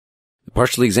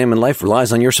Partially Examined Life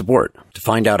relies on your support. To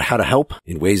find out how to help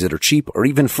in ways that are cheap or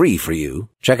even free for you,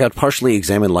 check out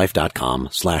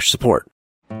partiallyexaminedlife.com/support.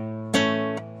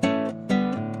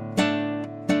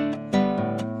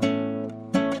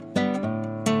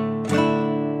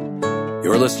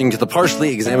 You're listening to The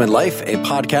Partially Examined Life, a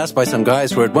podcast by some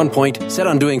guys who at one point set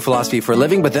on doing philosophy for a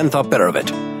living but then thought better of it.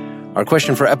 Our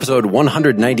question for episode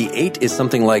 198 is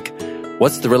something like,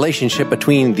 what's the relationship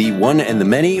between the one and the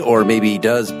many, or maybe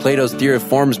does Plato's theory of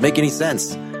forms make any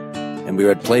sense? And we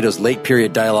read Plato's late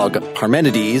period dialogue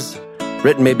Parmenides,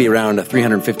 written maybe around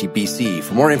 350 BC.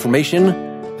 For more information,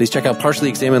 please check out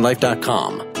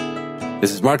partiallyexaminedlife.com.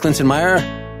 This is Mark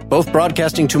Linsenmeyer, both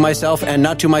broadcasting to myself and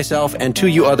not to myself, and to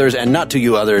you others and not to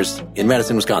you others in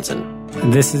Madison, Wisconsin.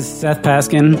 This is Seth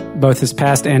Paskin, both his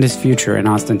past and his future in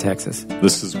Austin, Texas.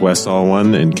 This is Wes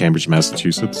Alwan in Cambridge,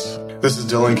 Massachusetts. This is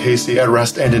Dylan Casey at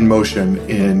Rest and in Motion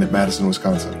in Madison,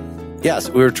 Wisconsin. Yes,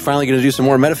 we were finally going to do some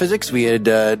more metaphysics. We had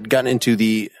gotten into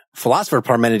the philosopher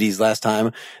Parmenides last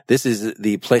time. This is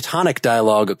the Platonic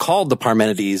dialogue called the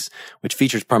Parmenides, which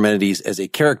features Parmenides as a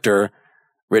character,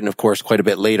 written, of course, quite a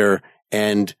bit later.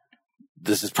 And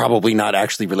this is probably not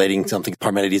actually relating to something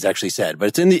Parmenides actually said, but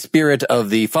it's in the spirit of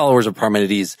the followers of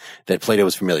Parmenides that Plato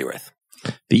was familiar with.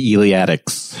 The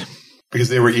Eleatics. Because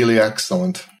they were really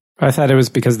excellent. I thought it was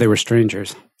because they were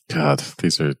strangers. God,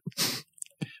 these are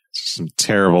some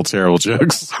terrible, terrible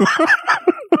jokes.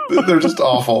 They're just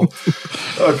awful.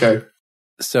 Okay.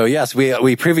 So yes,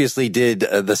 we previously did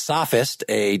The Sophist,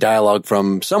 a dialogue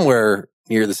from somewhere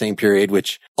near the same period,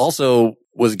 which also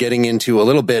was getting into a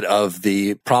little bit of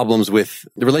the problems with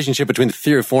the relationship between the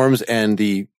theory of forms and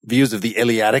the views of the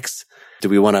Eleatics. Do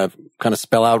we want to kind of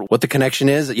spell out what the connection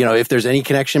is? You know, if there's any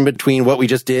connection between what we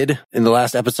just did in the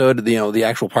last episode, the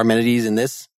actual Parmenides in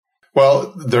this?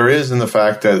 Well, there is in the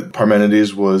fact that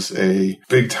Parmenides was a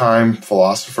big-time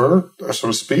philosopher, so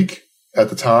to speak, at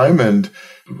the time, and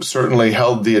certainly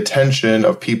held the attention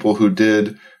of people who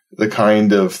did the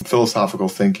kind of philosophical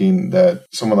thinking that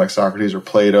someone like Socrates or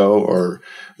Plato or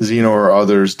Zeno or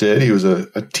others did. He was a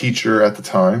teacher at the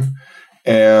time.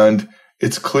 And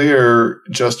it's clear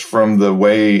just from the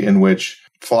way in which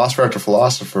philosopher after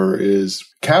philosopher is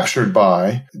captured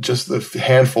by just the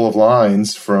handful of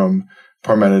lines from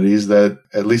Parmenides that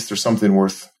at least there's something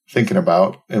worth thinking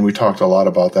about. And we talked a lot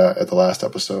about that at the last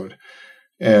episode.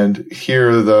 And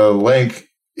here the link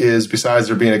is, besides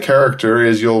there being a character,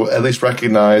 is you'll at least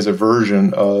recognize a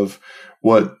version of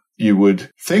what you would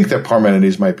think that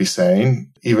Parmenides might be saying,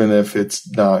 even if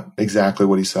it's not exactly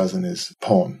what he says in his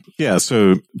poem. Yeah,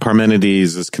 so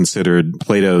Parmenides is considered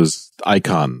Plato's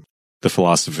icon, the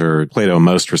philosopher Plato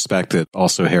most respected,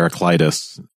 also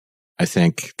Heraclitus. I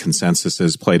think consensus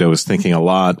is Plato was thinking a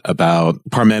lot about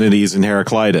Parmenides and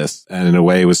Heraclitus, and in a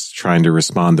way was trying to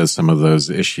respond to some of those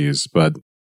issues. But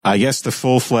I guess the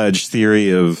full-fledged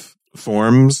theory of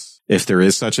forms, if there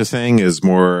is such a thing, is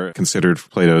more considered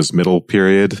Plato's middle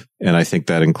period. And I think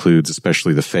that includes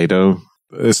especially the Phaedo.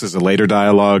 This is a later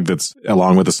dialogue that's,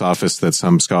 along with the Sophist, that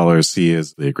some scholars see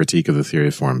as the critique of the theory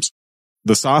of forms.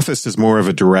 The Sophist is more of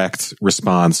a direct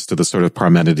response to the sort of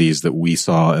Parmenides that we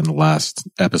saw in the last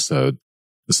episode.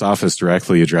 The Sophist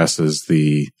directly addresses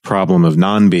the problem of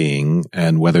non-being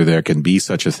and whether there can be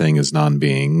such a thing as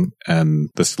non-being. And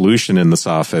the solution in the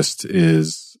Sophist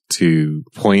is to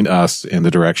point us in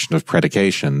the direction of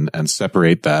predication and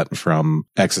separate that from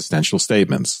existential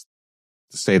statements.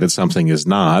 To say that something is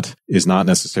not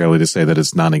necessarily to say that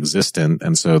it's non-existent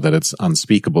and so that it's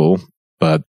unspeakable,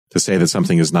 but to say that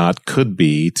something is not could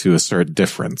be to assert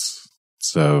difference.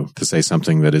 So to say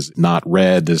something that is not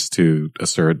red is to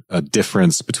assert a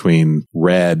difference between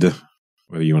red,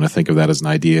 whether you want to think of that as an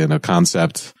idea and a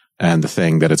concept, and the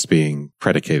thing that it's being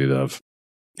predicated of.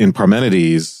 In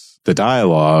Parmenides, the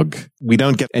dialogue, we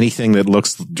don't get anything that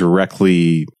looks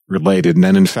directly related. And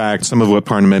then, in fact, some of what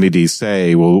Parmenides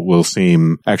say will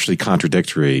seem actually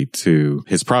contradictory to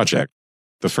his project.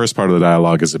 The first part of the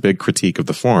dialogue is a big critique of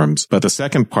the forms, but the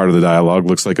second part of the dialogue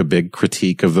looks like a big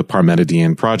critique of the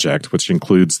Parmenidean project, which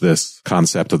includes this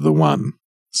concept of the one.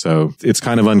 So it's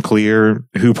kind of unclear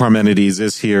who Parmenides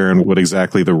is here and what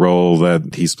exactly the role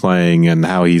that he's playing and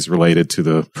how he's related to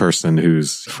the person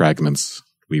whose fragments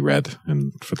we read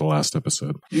for the last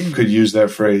episode. You could use that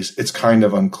phrase, it's kind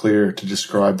of unclear, to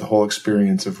describe the whole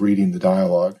experience of reading the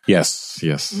dialogue. Yes.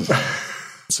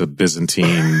 It's a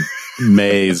Byzantine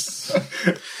maze.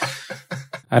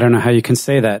 I don't know how you can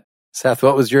say that. Seth,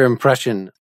 what was your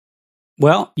impression?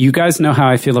 Well, you guys know how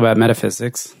I feel about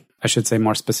metaphysics. I should say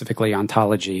more specifically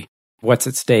ontology. What's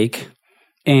at stake?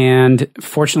 And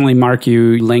fortunately, Mark,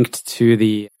 you linked to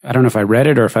I don't know if I read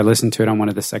it or if I listened to it on one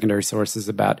of the secondary sources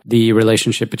about the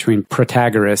relationship between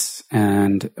Protagoras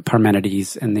and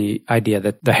Parmenides and the idea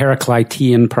that the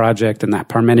Heraclitean project and the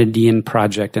Parmenidean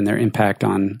project and their impact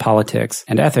on politics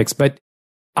and ethics. But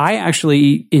I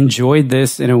actually enjoyed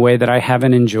this in a way that I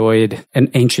haven't enjoyed an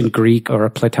ancient Greek or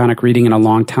a Platonic reading in a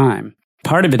long time.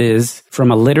 Part of it is, from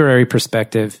a literary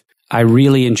perspective, I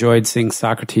really enjoyed seeing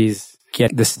Socrates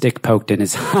get the stick poked in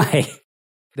his eye.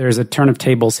 There's a turn of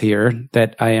tables here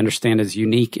that I understand is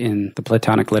unique in the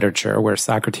Platonic literature, where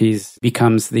Socrates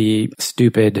becomes the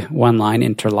stupid one-line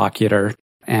interlocutor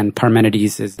and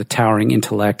Parmenides is the towering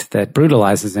intellect that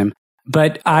brutalizes him.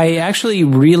 But I actually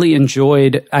really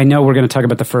enjoyed, I know we're going to talk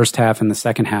about the first half and the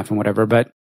second half and whatever, but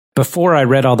before I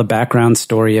read all the background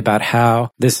story about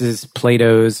how this is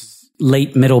Plato's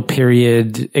late middle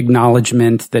period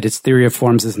acknowledgement that its theory of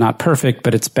forms is not perfect,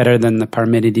 but it's better than the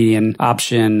Parmenidean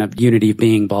option of unity of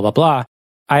being, blah, blah, blah.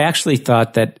 I actually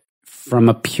thought that from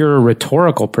a pure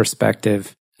rhetorical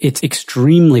perspective, it's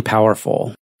extremely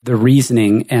powerful. The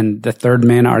reasoning and the third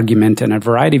man argument and a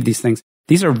variety of these things,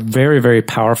 these are very, very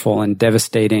powerful and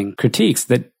devastating critiques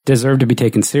that deserve to be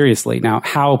taken seriously. Now,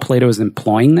 how Plato is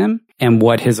employing them and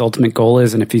what his ultimate goal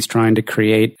is, and if he's trying to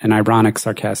create an ironic,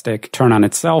 sarcastic turn on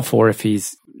itself, or if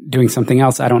he's doing something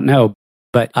else, I don't know.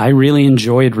 But I really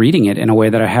enjoyed reading it in a way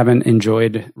that I haven't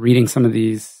enjoyed reading some of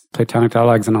these Platonic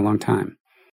dialogues in a long time.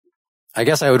 I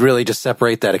guess I would really just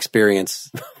separate that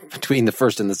experience between the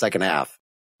first and the second half.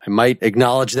 I might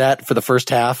acknowledge that for the first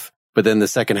half, but then the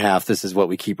second half, this is what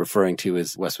we keep referring to,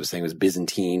 as Wes was saying, was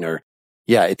Byzantine, or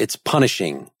it's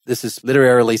punishing. This is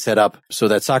literarily set up so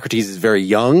that Socrates is very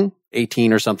young,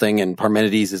 18 or something, and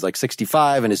Parmenides is like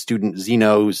 65, and his student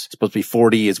Zeno, who's supposed to be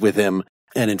 40, is with him.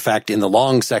 And in fact, in the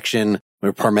long section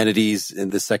where Parmenides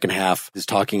in the second half is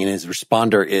talking, and his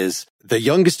responder is the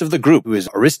youngest of the group, who is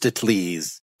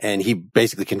Aristocles, and he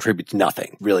basically contributes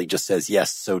nothing, really just says,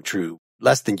 yes, so true,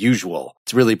 less than usual.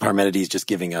 It's really Parmenides just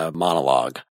giving a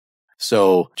monologue.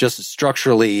 So just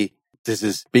structurally, this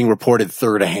is being reported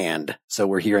third hand. So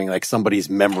we're hearing like somebody's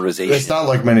memorization. It's not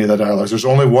like many of the dialogues. There's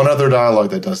only one other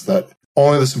dialogue that does that.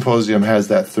 Only the Symposium has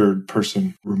that third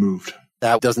person removed.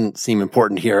 That doesn't seem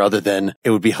important here, other than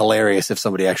it would be hilarious if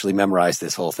somebody actually memorized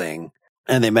this whole thing.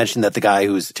 And they mentioned that the guy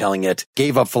who's telling it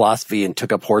gave up philosophy and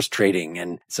took up horse trading.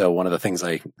 And so one of the things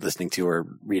I listening to or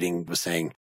reading was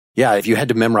saying, yeah, if you had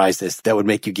to memorize this, that would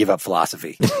make you give up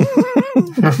philosophy.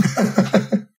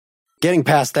 Getting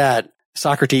past that,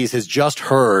 Socrates has just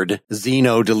heard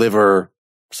Zeno deliver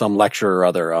some lecture or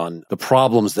other on the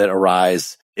problems that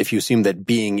arise if you assume that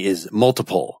being is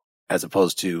multiple as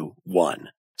opposed to one.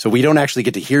 So we don't actually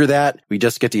get to hear that. We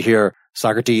just get to hear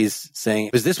Socrates saying,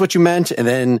 is this what you meant? And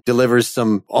then delivers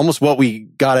some almost what we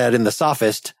got at in the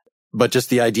Sophist, but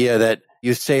just the idea that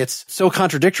you say it's so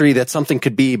contradictory that something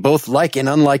could be both like and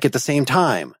unlike at the same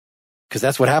time. Because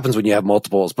that's what happens when you have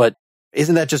multiples. But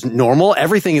isn't that just normal?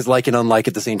 Everything is like and unlike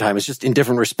at the same time. It's just in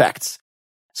different respects.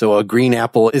 So a green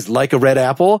apple is like a red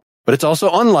apple, but it's also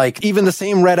unlike even the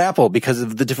same red apple because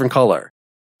of the different color.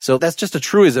 So that's just a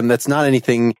truism. That's not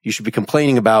anything you should be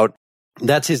complaining about.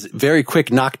 That's his very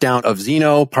quick knockdown of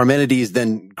Zeno. Parmenides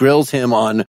then grills him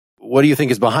on, what do you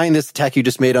think is behind this attack you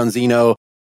just made on Zeno?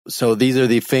 So these are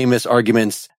the famous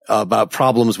arguments about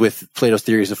problems with Plato's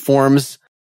theories of forms.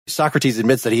 Socrates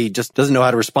admits that he just doesn't know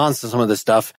how to respond to some of this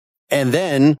stuff. And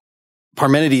then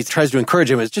Parmenides tries to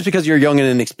encourage him. It's just because you're young and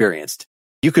inexperienced.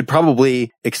 You could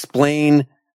probably explain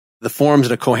the forms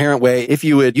in a coherent way if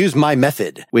you would use my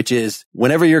method, which is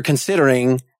whenever you're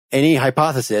considering any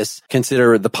hypothesis,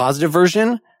 consider the positive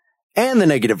version and the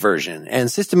negative version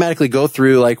and systematically go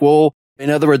through like, well, in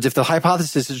other words, if the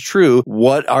hypothesis is true,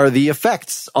 what are the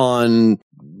effects on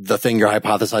the thing you're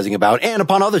hypothesizing about and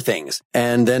upon other things?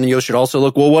 And then you should also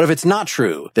look, well, what if it's not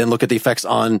true? Then look at the effects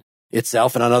on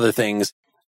itself and on other things.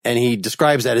 And he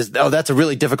describes that as, oh, that's a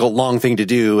really difficult, long thing to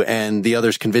do. And the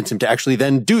others convince him to actually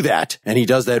then do that. And he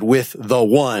does that with the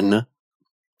one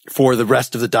for the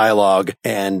rest of the dialogue.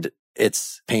 And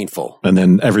it's painful. And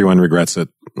then everyone regrets it.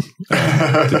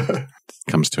 It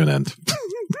comes to an end.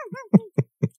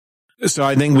 So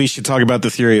I think we should talk about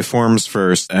the theory of forms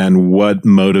first and what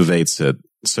motivates it,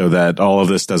 so that all of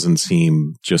this doesn't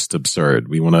seem just absurd.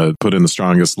 We want to put in the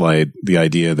strongest light the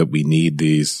idea that we need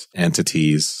these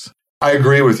entities. I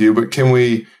agree with you, but can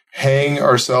we hang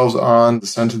ourselves on the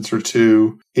sentence or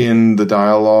two in the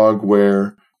dialogue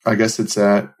where I guess it's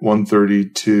at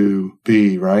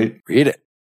 132b, right? Read it.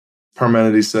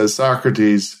 Parmenides says,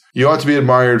 Socrates, you ought to be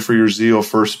admired for your zeal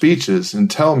for speeches. And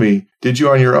tell me, did you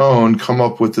on your own come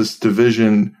up with this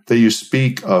division that you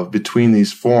speak of between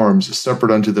these forms,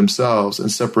 separate unto themselves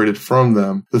and separated from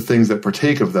them, the things that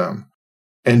partake of them?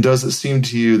 And does it seem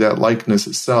to you that likeness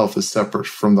itself is separate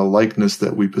from the likeness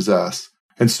that we possess?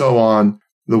 And so on,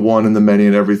 the one and the many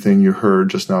and everything you heard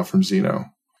just now from Zeno.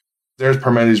 There's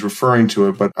Parmenides referring to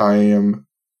it, but I am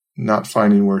not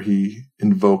finding where he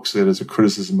invokes it as a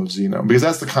criticism of Zeno. Because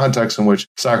that's the context in which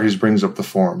Socrates brings up the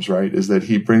forms, right? Is that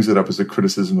he brings it up as a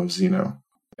criticism of Zeno.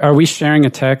 Are we sharing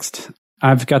a text?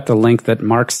 I've got the link that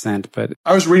Mark sent, but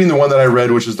I was reading the one that I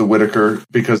read, which is the Whitaker,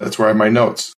 because that's where I have my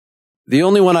notes. The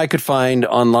only one I could find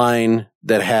online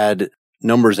that had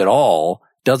numbers at all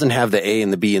doesn't have the A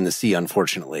and the B and the C,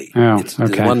 unfortunately. Oh, it's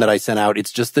okay. the one that I sent out.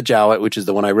 It's just the Jowett, which is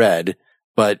the one I read.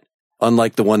 But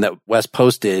unlike the one that Wes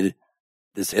posted,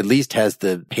 this at least has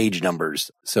the page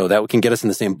numbers. So that can get us in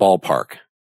the same ballpark.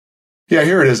 Yeah,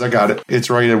 here it is. I got it. It's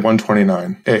right at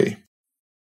 129A.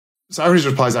 Socrates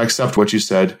replies, I accept what you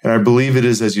said, and I believe it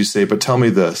is as you say, but tell me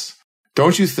this.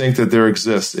 Don't you think that there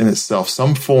exists in itself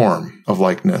some form of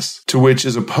likeness to which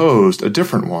is opposed a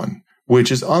different one,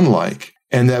 which is unlike,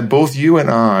 and that both you and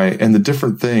I and the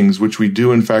different things which we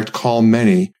do in fact call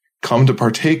many come to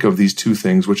partake of these two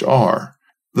things which are?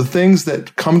 The things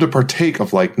that come to partake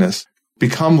of likeness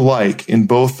become like in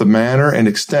both the manner and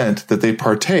extent that they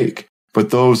partake, but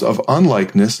those of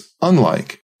unlikeness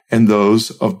unlike, and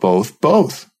those of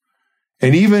both.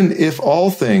 And even if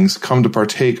all things come to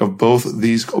partake of both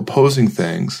these opposing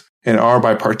things, and are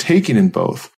by partaking in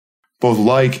both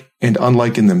like and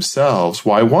unlike in themselves,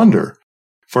 why wonder?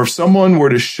 For if someone were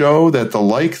to show that the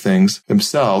like things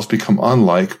themselves become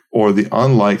unlike, or the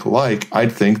unlike like,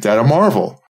 I'd think that a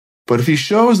marvel. But if he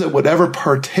shows that whatever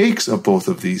partakes of both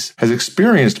of these has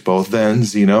experienced both, then,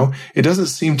 Zeno, it doesn't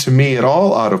seem to me at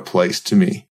all out of place to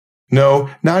me. No,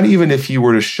 not even if he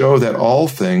were to show that all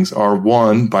things are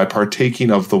one by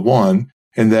partaking of the one,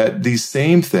 and that these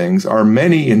same things are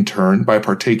many in turn by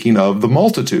partaking of the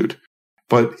multitude.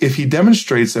 But if he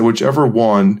demonstrates that whichever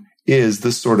one is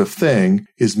this sort of thing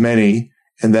is many,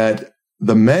 and that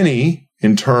the many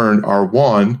in turn are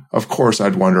one, of course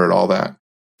I'd wonder at all that.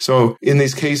 So in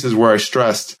these cases where I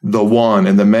stressed the one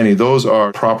and the many, those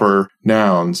are proper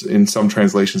nouns. In some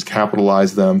translations,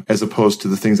 capitalize them as opposed to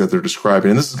the things that they're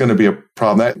describing. And this is going to be a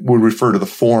problem that would refer to the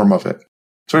form of it.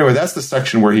 So anyway, that's the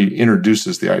section where he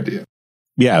introduces the idea.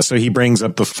 Yeah, so he brings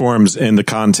up the forms in the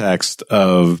context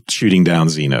of shooting down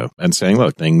Zeno and saying,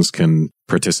 look, things can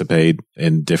participate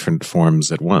in different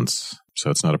forms at once. So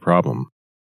it's not a problem.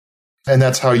 And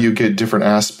that's how you get different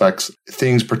aspects.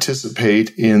 Things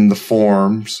participate in the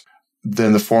forms,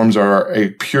 then the forms are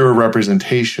a pure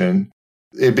representation.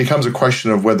 It becomes a question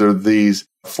of whether these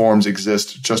forms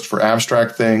exist just for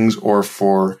abstract things or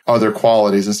for other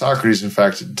qualities. And Socrates, in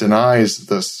fact, denies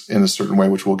this in a certain way,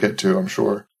 which we'll get to, I'm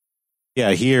sure.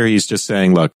 Yeah, here he's just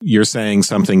saying, look, you're saying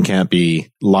something can't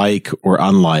be like or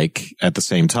unlike at the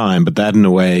same time, but that in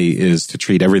a way is to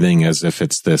treat everything as if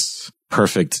it's this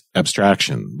perfect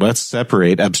abstraction. Let's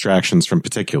separate abstractions from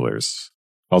particulars.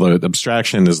 Although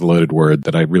abstraction is a loaded word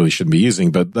that I really shouldn't be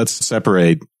using, but let's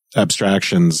separate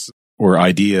abstractions or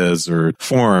ideas or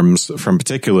forms from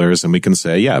particulars. And we can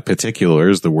say, yeah,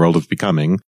 particulars, the world of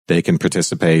becoming, they can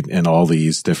participate in all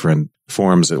these different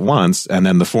forms at once. And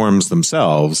then the forms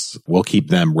themselves, we'll keep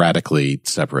them radically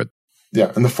separate.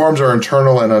 Yeah. And the forms are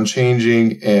internal and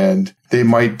unchanging, and they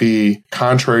might be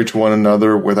contrary to one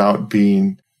another without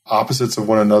being opposites of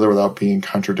one another, without being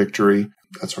contradictory,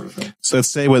 that sort of thing. So let's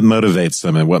say what motivates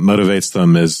them. And what motivates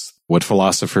them is what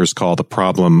philosophers call the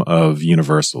problem of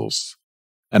universals.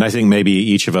 And I think maybe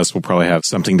each of us will probably have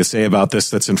something to say about this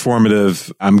that's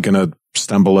informative. I'm going to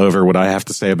stumble over what I have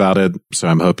to say about it. So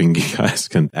I'm hoping you guys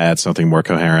can add something more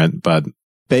coherent. But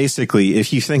basically,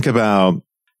 if you think about,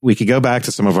 we could go back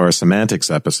to some of our semantics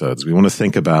episodes. We want to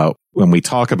think about when we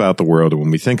talk about the world, or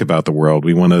when we think about the world,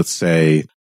 we want to say,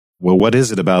 well, what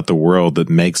is it about the world that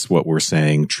makes what we're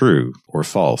saying true or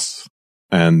false?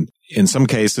 And in some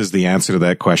cases, the answer to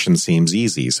that question seems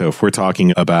easy. So if we're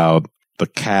talking about the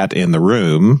cat in the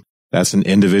room, that's an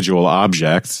individual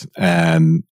object.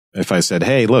 And if I said,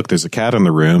 hey, look, there's a cat in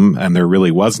the room, and there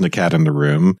really wasn't a cat in the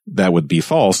room, that would be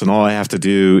false. And all I have to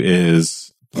do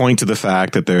is point to the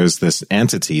fact that there's this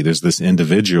entity, there's this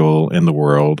individual in the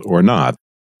world or not.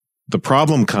 The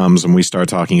problem comes when we start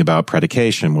talking about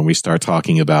predication, when we start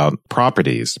talking about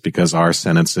properties, because our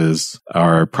sentences,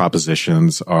 our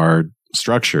propositions are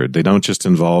structured. They don't just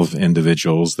involve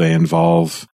individuals, they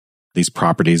involve these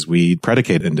properties we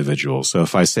predicate individuals. So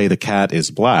if I say the cat is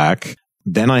black,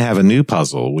 Then I have a new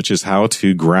puzzle, which is how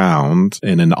to ground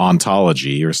in an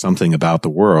ontology or something about the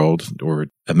world or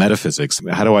a metaphysics.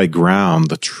 How do I ground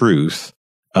the truth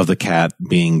of the cat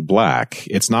being black?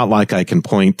 It's not like I can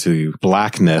point to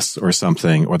blackness or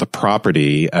something or the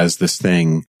property as this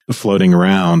thing floating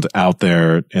around out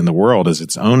there in the world as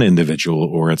its own individual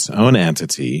or its own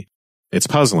entity. It's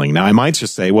puzzling. Now, I might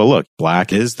just say, well, look,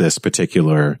 black is this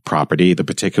particular property. The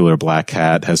particular black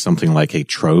cat has something like a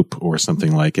trope or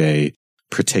something like a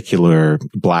particular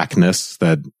blackness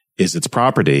that is its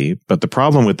property. But the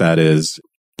problem with that is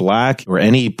black or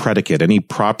any predicate, any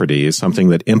property is something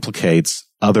that implicates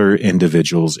other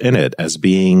individuals in it as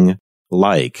being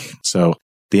like. So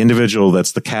the individual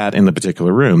that's the cat in the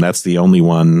particular room, that's the only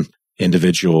one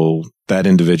individual. That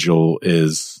individual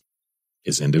is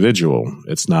individual.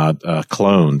 It's not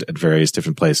cloned at various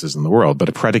different places in the world. But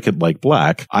a predicate like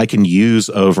black, I can use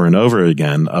over and over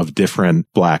again of different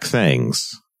black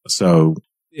things. So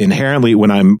inherently,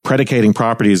 when I'm predicating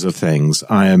properties of things,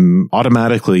 I'm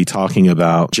automatically talking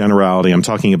about generality. I'm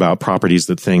talking about properties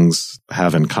that things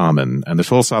have in common. And the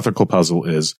philosophical puzzle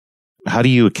is, how do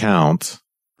you account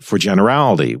for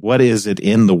generality? What is it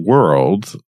in the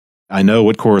world? I know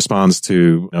what corresponds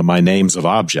to my names of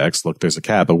objects. Look, there's a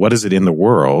cat, but what is it in the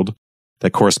world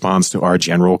that corresponds to our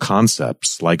general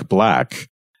concepts like black?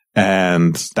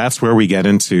 And that's where we get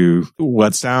into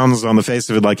what sounds on the face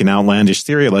of it like an outlandish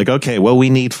theory. Like, okay, well, we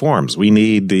need forms. We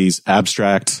need these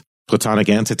abstract Platonic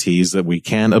entities that we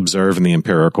can observe in the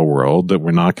empirical world that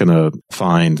we're not going to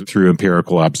find through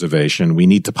empirical observation. We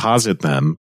need to posit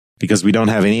them because we don't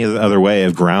have any other way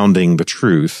of grounding the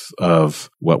truth of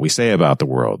what we say about the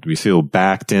world. We feel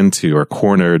backed into or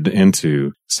cornered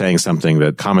into saying something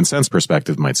that common sense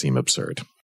perspective might seem absurd.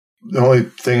 The only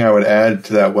thing I would add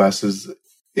to that, Wes, is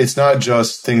it's not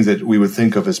just things that we would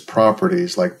think of as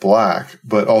properties like black,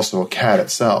 but also a cat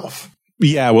itself.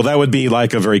 Yeah, well, that would be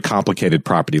like a very complicated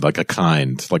property, like a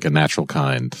kind, like a natural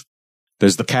kind.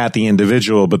 There's the cat, the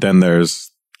individual, but then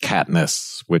there's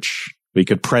catness, which we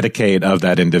could predicate of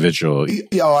that individual.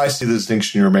 Yeah, I see the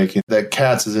distinction you're making, that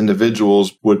cats as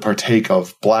individuals would partake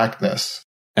of blackness.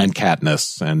 And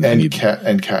catness. And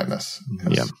catness.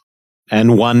 Yes. Yeah.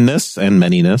 And oneness and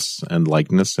manyness and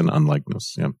likeness and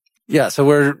unlikeness. Yeah. Yeah, so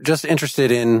we're just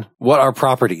interested in what are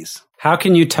properties. How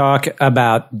can you talk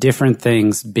about different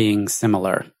things being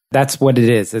similar? That's what it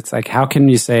is. It's like, how can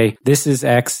you say this is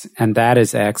X and that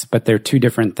is X, but they're two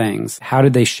different things? How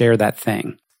did they share that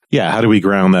thing? Yeah, how do we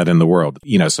ground that in the world?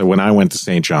 So when I went to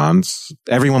St. John's,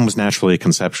 everyone was naturally a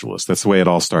conceptualist. That's the way it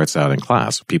all starts out in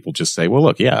class. People just say, well,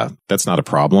 look, yeah, that's not a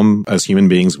problem. As human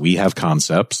beings, we have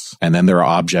concepts, and then there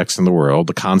are objects in the world.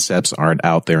 The concepts aren't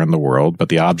out there in the world, but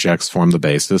the objects form the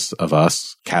basis of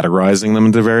us categorizing them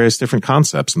into various different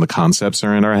concepts, and the concepts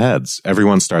are in our heads.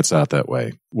 Everyone starts out that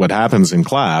way. What happens in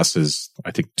class is,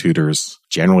 I think tutors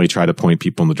generally try to point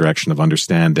people in the direction of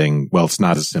understanding, well, it's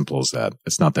not as simple as that.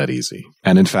 It's not that easy.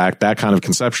 And in fact, that kind of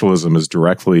conceptualism is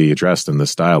directly addressed in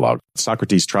this dialogue.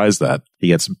 Socrates tries that. He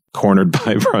gets cornered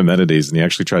by Parmenides and he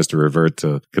actually tries to revert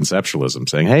to conceptualism,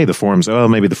 saying, hey,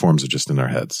 maybe the forms are just in our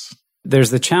heads.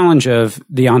 There's the challenge of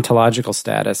the ontological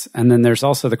status, and then there's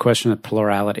also the question of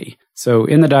plurality. So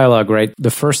in the dialogue, right,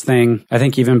 the first thing, I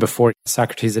think even before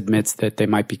Socrates admits that they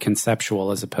might be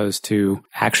conceptual as opposed to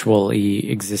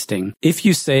actually existing. If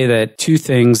you say that two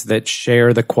things that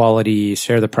share the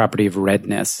property of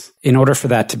redness, in order for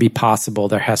that to be possible,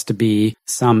 there has to be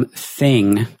some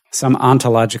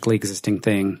ontologically existing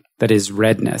thing that is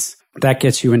redness. That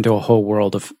gets you into a whole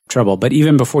world of trouble. But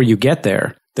even before you get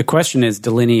there, the question is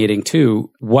delineating too,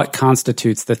 what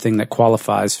constitutes the thing that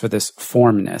qualifies for this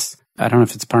formness? I don't know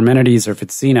if it's Parmenides or if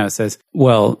it's Zeno says,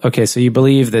 well, okay, so you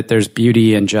believe that there's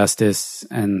beauty and justice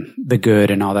and the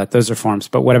good and all that. Those are forms.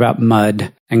 But what about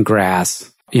mud and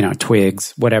grass,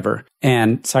 twigs, whatever?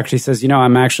 And Socrates says,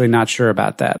 I'm actually not sure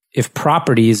about that. If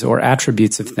properties or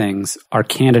attributes of things are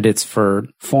candidates for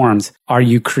forms, are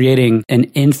you creating an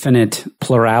infinite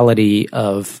plurality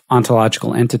of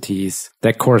ontological entities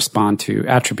that correspond to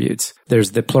attributes?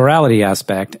 There's the plurality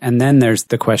aspect, and then there's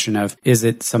the question of, is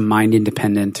it some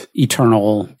mind-independent,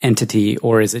 eternal entity,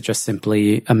 or is it just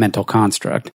simply a mental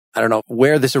construct? I don't know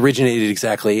where this originated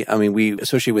exactly. I mean, we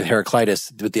associate with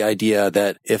Heraclitus with the idea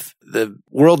that if the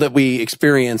world that we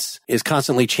experience is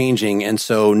constantly changing. And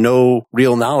so no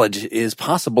real knowledge is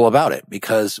possible about it,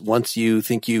 because once you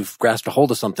think you've grasped a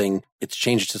hold of something, it's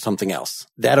changed to something else.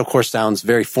 That, of course, sounds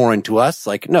very foreign to us.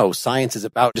 Like, no, science is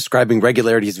about describing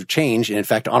regularities of change. And in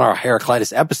fact, on our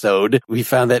Heraclitus episode, we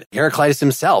found that Heraclitus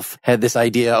himself had this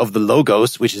idea of the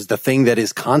logos, which is the thing that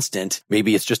is constant.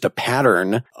 Maybe it's just a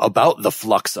pattern about the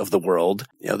flux of the world.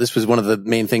 This was one of the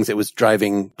main things that was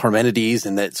driving Parmenides,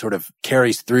 and that sort of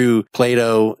carries through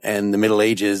Plato and the Middle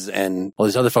Ages and all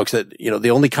these other folks, that,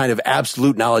 the only kind of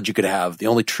absolute knowledge you could have, the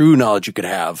only true knowledge you could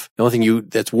have, the only thing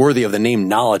that's worthy of the name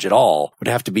knowledge at all would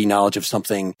have to be knowledge of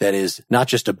something that is not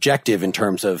just objective in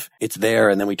terms of it's there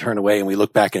and then we turn away and we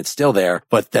look back and it's still there,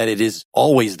 but that it is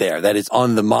always there, that it's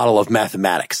on the model of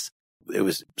mathematics. It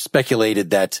was speculated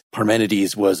that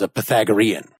Parmenides was a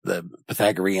Pythagorean. The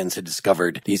Pythagoreans had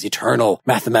discovered these eternal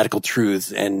mathematical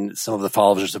truths, and some of the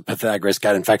followers of Pythagoras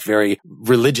got, in fact, very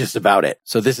religious about it.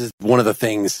 So this is one of the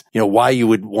things, why you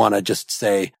would want to just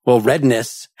say, well,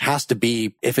 redness has to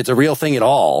be, if it's a real thing at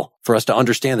all, for us to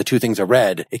understand the two things are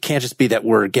red, it can't just be that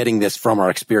we're getting this from our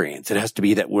experience. It has to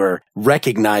be that we're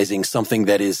recognizing something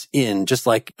that is just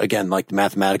like, again, like the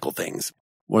mathematical things.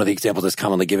 One of the examples that's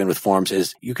commonly given with forms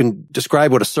is you can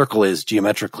describe what a circle is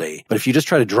geometrically, but if you just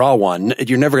try to draw one,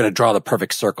 you're never going to draw the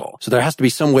perfect circle. So there has to be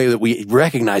some way that we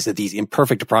recognize that these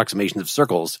imperfect approximations of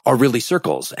circles are really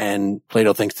circles. And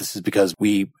Plato thinks this is because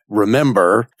we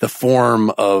remember the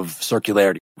form of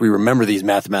circularity. We remember these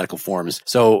mathematical forms.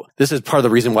 So this is part of the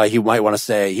reason why he might want to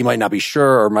say, he might not be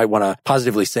sure, or might want to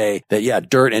positively say that, yeah,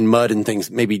 dirt and mud and things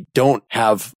maybe don't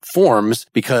have forms,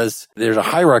 because there's a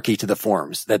hierarchy to the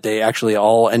forms, that they actually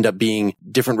all end up being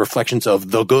different reflections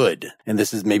of the good. And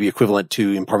this is maybe equivalent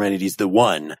to, in Parmenides, the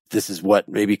one. This is what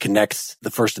maybe connects the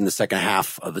first and the second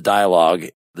half of the dialogue.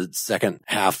 The second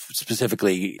half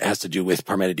specifically has to do with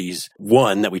Parmenides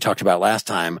 1 that we talked about last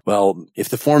time. Well, if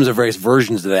the forms are various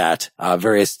versions of that,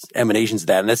 various emanations of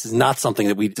that, and this is not something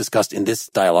that we discussed in this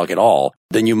dialogue at all,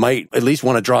 then you might at least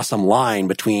want to draw some line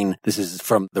between, this is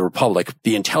from the Republic,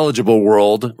 the intelligible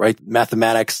world, right?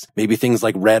 Mathematics, maybe things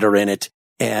like red are in it,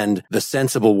 and the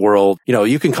sensible world.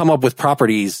 You can come up with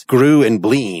properties, grew and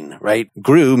bleen, right?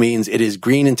 Grew means it is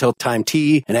green until time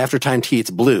t, and after time t,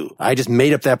 it's blue. I just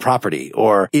made up that property.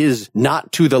 Or is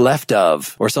not to the left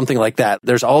of, or something like that.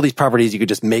 There's all these properties you could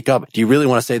just make up. Do you really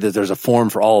want to say that there's a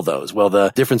form for all of those? Well,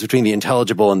 the difference between the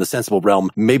intelligible and the sensible realm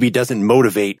maybe doesn't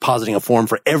motivate positing a form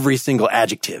for every single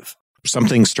adjective.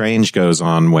 Something strange goes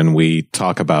on when we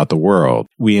talk about the world.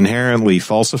 We inherently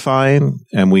falsify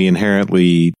and we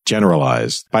inherently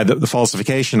generalize. By the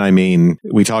falsification, I mean,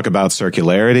 we talk about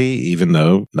circularity, even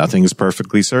though nothing is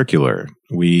perfectly circular.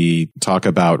 We talk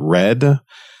about red,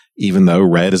 even though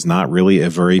red is not really a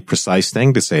very precise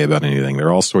thing to say about anything. There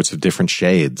are all sorts of different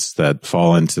shades that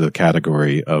fall into the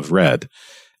category of red.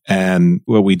 And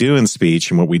what we do in speech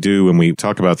and what we do when we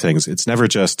talk about things, it's never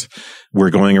just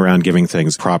we're going around giving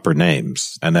things proper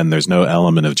names and then there's no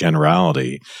element of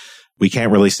generality. We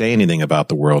can't really say anything about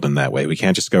the world in that way. We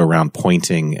can't just go around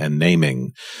pointing and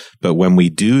naming. But when we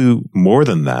do more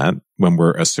than that, when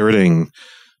we're asserting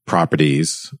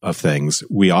properties of things,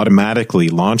 we automatically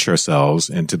launch ourselves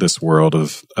into this world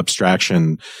of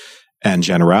abstraction and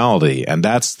generality. And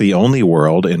that's the only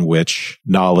world in which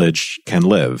knowledge can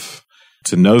live.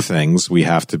 To know things, we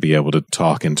have to be able to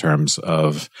talk in terms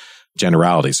of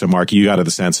generality. So, Mark, you got to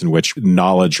the sense in which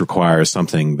knowledge requires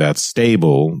something that's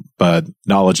stable, but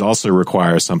knowledge also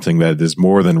requires something that is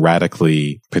more than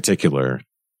radically particular.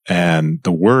 And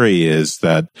the worry is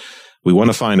that we want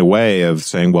to find a way of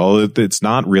saying, well, it's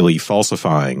not really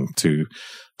falsifying to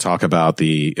talk about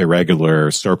the irregular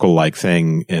circle-like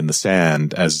thing in the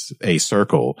sand as a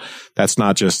circle. That's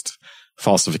not just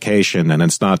falsification, and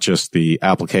it's not just the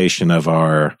application of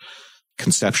our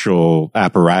conceptual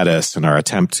apparatus and our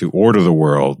attempt to order the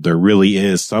world. There really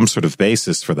is some sort of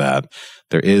basis for that.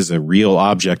 There is a real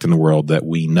object in the world that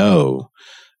we know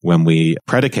when we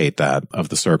predicate that of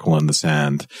the circle in the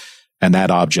sand, and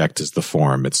that object is the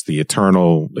form. It's the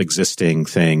eternal existing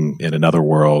thing in another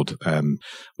world, and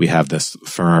we have this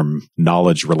firm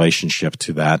knowledge relationship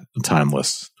to that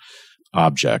timeless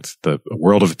object. The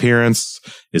world of appearance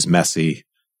is messy.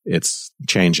 It's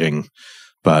changing,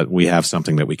 but we have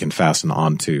something that we can fasten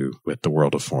onto with the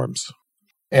world of forms.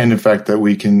 And in fact, that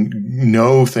we can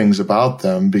know things about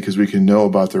them because we can know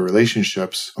about their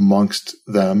relationships amongst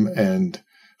them and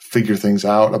figure things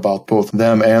out about both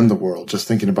them and the world. Just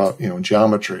thinking about,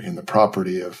 geometry and the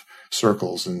property of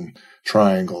circles and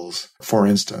triangles, for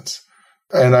instance.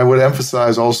 And I would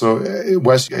emphasize also,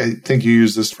 Wes, I think you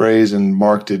used this phrase and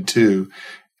Mark did too,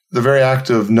 the very act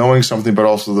of knowing something, but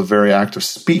also the very act of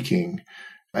speaking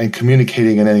and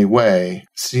communicating in any way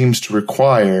seems to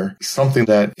require something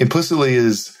that implicitly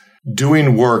is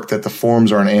doing work that the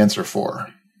forms are an answer for.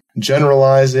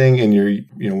 Generalizing, and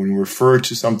when you refer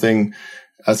to something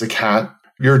as a cat,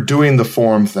 you're doing the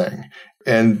form thing.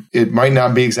 And it might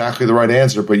not be exactly the right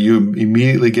answer, but you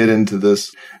immediately get into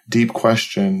this deep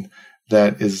question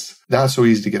that is not so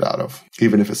easy to get out of,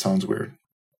 even if it sounds weird.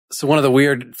 So one of the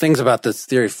weird things about this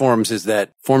theory of forms is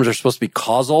that forms are supposed to be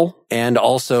causal and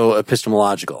also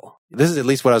epistemological. This is at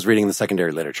least what I was reading in the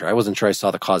secondary literature. I wasn't sure I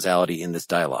saw the causality in this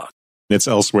dialogue. It's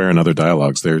elsewhere in other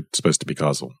dialogues. They're supposed to be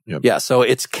causal. Yep. Yeah, so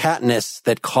it's catness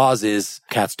that causes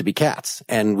cats to be cats.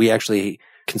 And we actually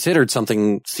considered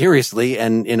something seriously,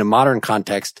 and in a modern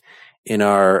context, in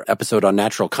our episode on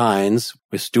natural kinds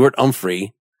with Stuart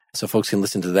Humphrey. So folks can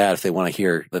listen to that if they want to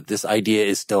hear that this idea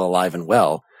is still alive and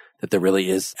well, that there really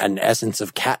is an essence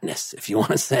of catness, if you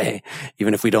want to say,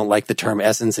 even if we don't like the term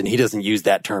essence, and he doesn't use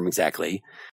that term exactly.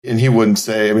 And he wouldn't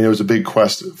say, it was a big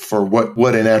quest for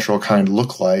what a natural kind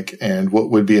looked like and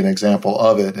what would be an example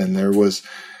of it. And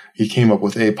he came up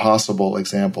with a possible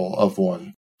example of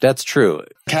one. That's true.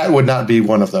 Cat would not be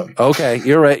one of them. Okay,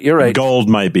 you're right. Gold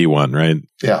might be one, right?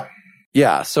 Yeah.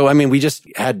 Yeah. So, we just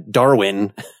had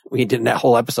Darwin. We did that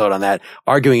whole episode on that,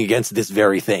 arguing against this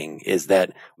very thing, is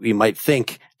that we might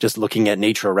think, just looking at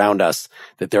nature around us,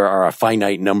 that there are a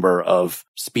finite number of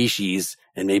species,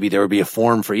 and maybe there would be a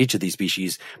form for each of these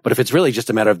species. But if it's really just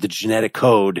a matter of the genetic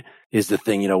code is the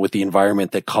thing, with the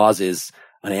environment that causes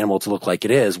an animal to look like it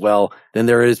is, well, then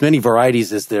there are as many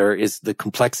varieties as there is the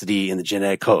complexity in the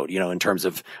genetic code, in terms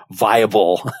of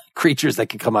viable creatures that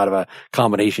can come out of a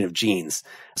combination of genes.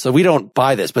 So we don't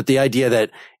buy this, but the idea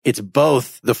that it's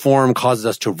both the form causes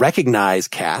us to recognize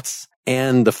cats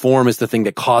and the form is the thing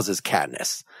that causes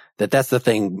catness, that's the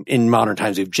thing in modern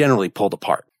times we've generally pulled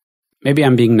apart. Maybe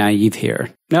I'm being naive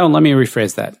here. No, let me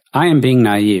rephrase that. I am being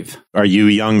naive. Are you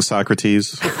young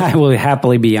Socrates? I will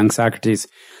happily be young Socrates.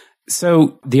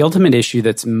 So the ultimate issue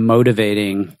that's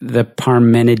motivating the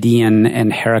Parmenidean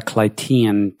and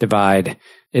Heraclitean divide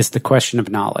is the question of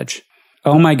knowledge.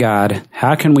 Oh my God,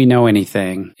 how can we know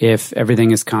anything if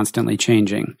everything is constantly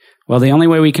changing? Well, the only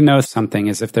way we can know something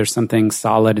is if there's something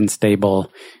solid and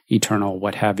stable, eternal,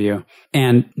 what have you.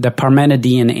 And the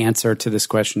Parmenidean answer to this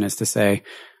question is to say,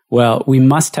 well, we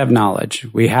must have knowledge.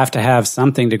 We have to have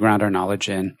something to ground our knowledge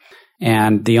in.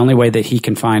 And the only way that he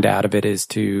can find out of it is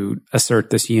to assert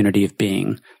this unity of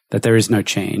being, that there is no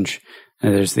change.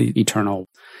 And there's the eternal,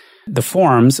 the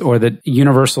forms or the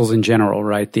universals in general,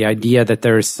 right? The idea that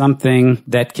there is something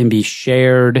that can be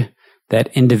shared,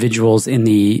 that individuals in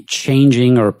the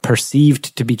changing or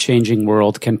perceived to be changing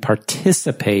world can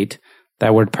participate.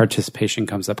 That word participation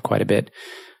comes up quite a bit.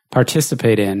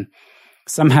 Participate in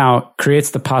somehow creates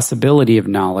the possibility of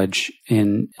knowledge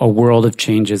in a world of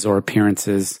changes or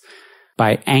appearances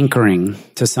by anchoring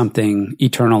to something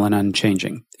eternal and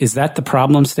unchanging. Is that the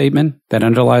problem statement that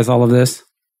underlies all of this?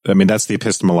 That's the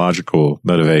epistemological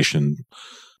motivation,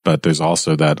 but there's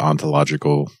also that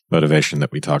ontological motivation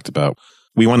that we talked about.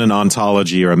 We want an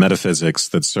ontology or a metaphysics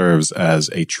that serves as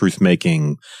a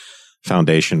truth-making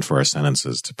foundation for our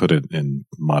sentences, to put it in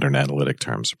modern analytic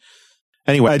terms.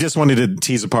 Anyway, I just wanted to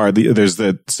tease apart.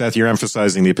 Seth, you're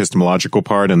emphasizing the epistemological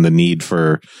part and the need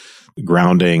for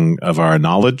grounding of our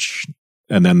knowledge.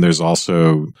 And then there's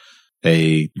also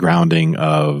a grounding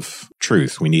of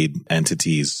truth. We need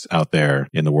entities out there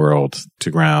in the world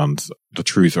to ground the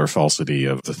truth or falsity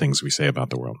of the things we say about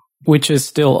the world. Which is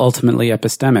still ultimately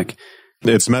epistemic.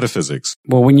 It's metaphysics.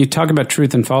 Well, when you talk about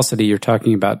truth and falsity, you're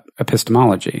talking about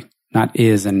epistemology, not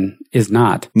is and is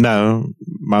not. No,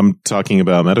 I'm talking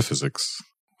about metaphysics.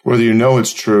 Whether you know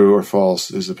it's true or false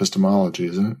is epistemology,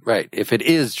 isn't it? Right. If it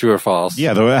is true or false.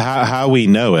 Yeah, how we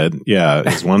know it,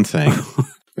 is one thing.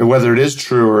 And whether it is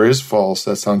true or is false,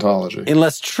 that's ontology.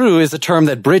 Unless true is a term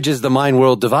that bridges the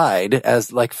mind-world divide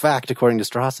as like fact, according to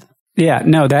Strawson. Yeah,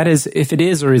 no, that is if it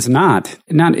is or is not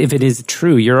if it is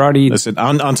true. You're already... Listen,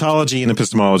 ontology and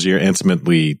epistemology are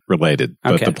intimately related.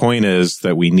 But okay. The point is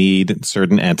that we need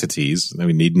certain entities, that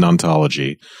we need an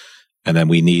ontology, and then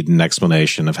we need an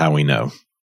explanation of how we know.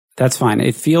 That's fine.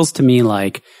 It feels to me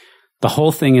like the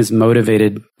whole thing is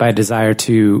motivated by a desire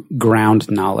to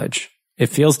ground knowledge. It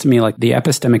feels to me like the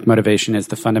epistemic motivation is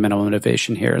the fundamental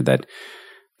motivation here, that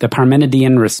the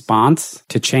Parmenidean response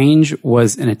to change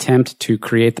was an attempt to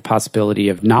create the possibility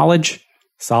of knowledge,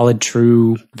 solid,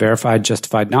 true, verified,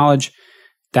 justified knowledge.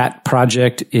 That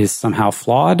project is somehow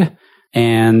flawed,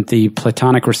 and the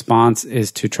Platonic response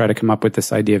is to try to come up with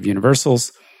this idea of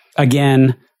universals.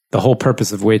 Again, the whole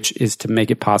purpose of which is to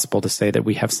make it possible to say that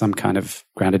we have some kind of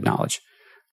grounded knowledge.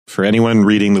 For anyone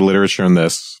reading the literature on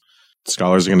this,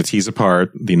 Scholars are going to tease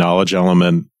apart the knowledge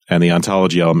element and the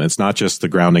ontology element. It's not just the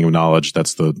grounding of knowledge.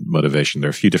 That's the motivation. There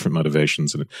are a few different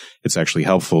motivations, and it's actually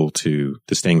helpful to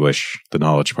distinguish the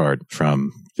knowledge part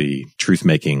from the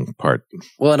truth-making part.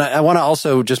 Well, and I want to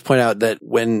also just point out that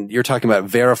when you're talking about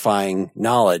verifying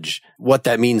knowledge, what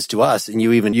that means to us, and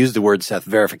you even use the word, Seth,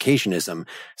 verificationism,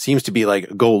 seems to be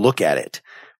like, go look at it.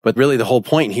 But really the whole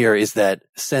point here is that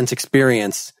sense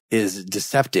experience is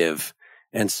deceptive.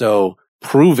 And so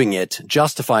proving it,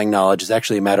 justifying knowledge is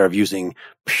actually a matter of using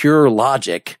pure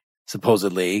logic,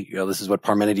 supposedly. This is what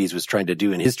Parmenides was trying to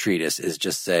do in his treatise, is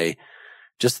just say,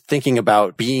 just thinking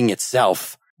about being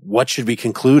itself, what should we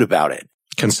conclude about it?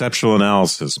 Conceptual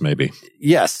analysis, maybe.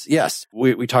 Yes.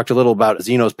 We talked a little about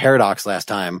Zeno's paradox last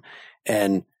time.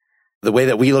 And the way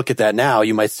that we look at that now,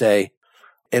 you might say,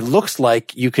 it looks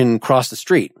like you can cross the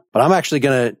street, but I'm actually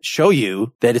going to show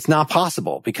you that it's not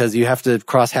possible, because you have to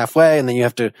cross halfway, and then you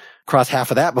have to cross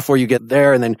half of that before you get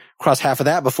there, and then cross half of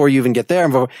that before you even get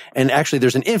there. And actually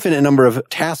there's an infinite number of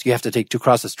tasks you have to take to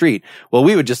cross the street. Well,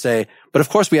 we would just say, but of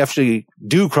course we actually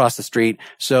do cross the street,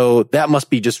 so that must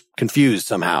be just confused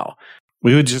somehow.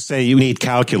 We would just say you need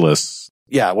calculus.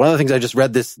 Yeah, one of the things I just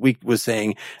read this week was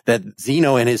saying that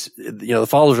Zeno and his, the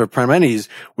followers of Parmenides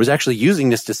was actually using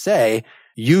this to say,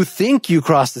 you think you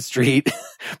cross the street,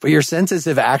 but your senses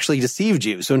have actually deceived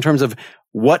you. So in terms of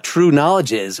what true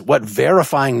knowledge is, what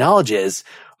verifying knowledge is,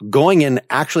 going and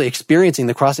actually experiencing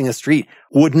the crossing of the street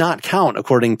would not count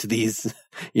according to these,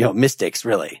 mystics,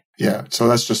 really. Yeah. So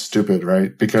that's just stupid,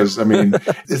 right? Because,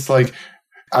 it's like,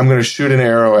 I'm going to shoot an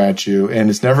arrow at you and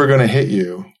it's never going to hit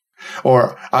you.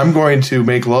 Or I'm going to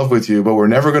make love with you, but we're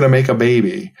never going to make a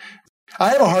baby. I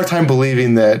have a hard time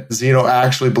believing that Zeno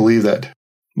actually believed that.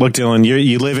 Look, Dylan,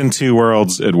 you live in two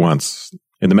worlds at once.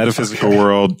 In the metaphysical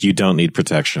world, you don't need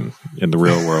protection. In the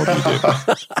real world, you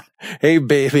do. Hey,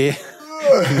 baby.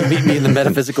 Meet me in the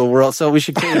metaphysical world. So we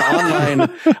should create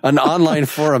an online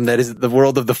forum that is the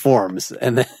world of the forms.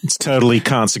 And then it's totally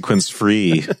consequence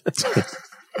free.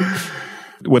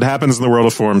 What happens in the world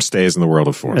of forms stays in the world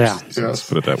of forms. Yeah. Let's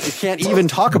put it that way. You can't even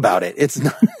talk about it. It's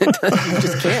not, you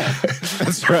just can't.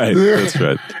 That's right. That's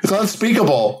right. It's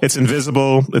unspeakable. It's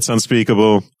invisible. It's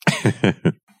unspeakable.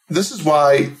 This is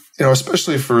why,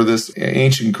 especially for this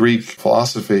ancient Greek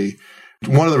philosophy,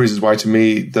 one of the reasons why, to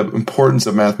me, the importance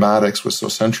of mathematics was so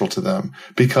central to them,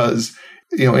 because,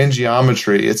 in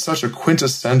geometry, it's such a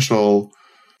quintessential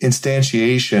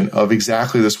instantiation of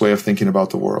exactly this way of thinking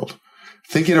about the world.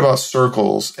 Thinking about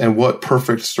circles and what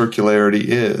perfect circularity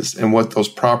is and what those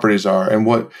properties are and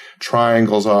what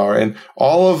triangles are and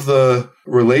all of the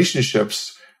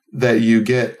relationships that you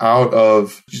get out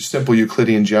of simple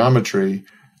Euclidean geometry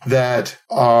that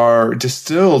are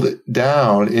distilled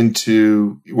down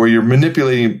into where you're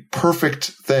manipulating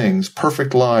perfect things,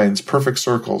 perfect lines, perfect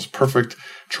circles, perfect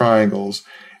triangles.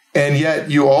 And yet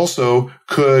you also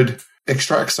could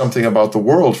extract something about the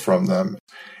world from them.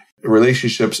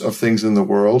 Relationships of things in the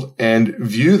world, and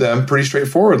view them pretty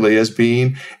straightforwardly as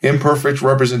being imperfect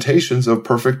representations of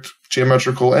perfect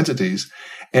geometrical entities.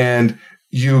 And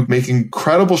you make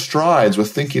incredible strides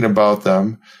with thinking about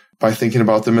them by thinking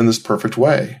about them in this perfect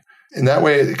way. In that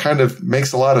way, it kind of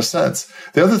makes a lot of sense.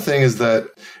 The other thing is that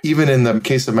even in the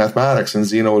case of mathematics, and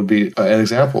Zeno would be an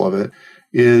example of it,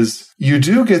 is you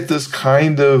do get this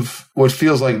kind of what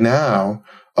feels like now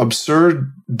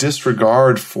absurd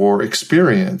disregard for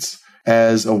experience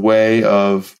as a way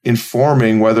of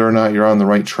informing whether or not you're on the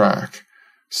right track.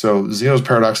 So Zeno's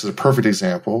paradox is a perfect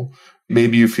example.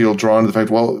 Maybe you feel drawn to the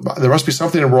fact, well, there must be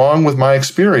something wrong with my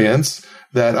experience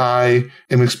that I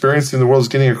am experiencing the world is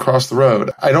getting across the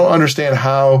road. I don't understand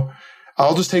how.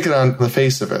 I'll just take it on the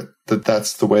face of it, that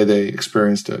that's the way they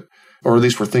experienced it, or at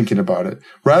least we're thinking about it,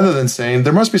 rather than saying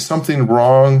there must be something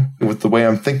wrong with the way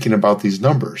I'm thinking about these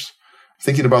numbers.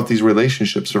 Thinking about these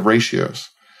relationships of ratios,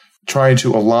 trying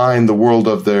to align the world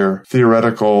of their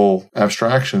theoretical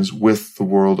abstractions with the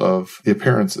world of the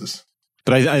appearances.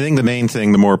 But I think the main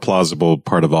thing, the more plausible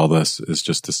part of all this is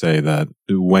just to say that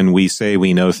when we say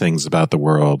we know things about the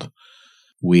world,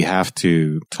 we have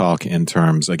to talk in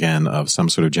terms, again, of some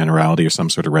sort of generality or some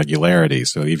sort of regularity.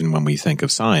 So even when we think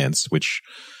of science, which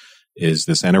is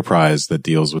this enterprise that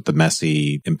deals with the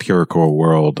messy empirical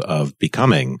world of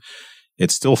becoming,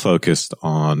 it's still focused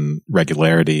on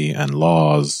regularity and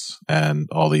laws and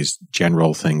all these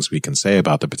general things we can say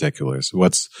about the particulars.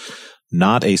 What's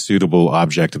not a suitable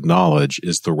object of knowledge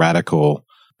is the radical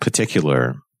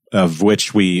particular, of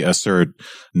which we assert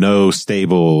no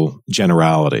stable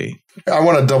generality. I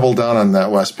want to double down on that,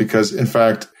 Wes, because in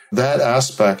fact, that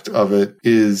aspect of it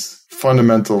is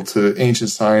fundamental to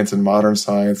ancient science and modern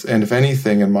science. And if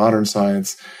anything, in modern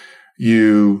science,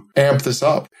 you amp this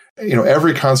up.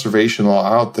 Every conservation law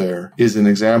out there is an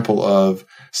example of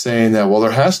saying that, well,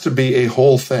 there has to be a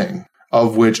whole thing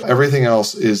of which everything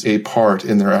else is a part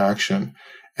in their action.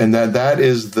 And that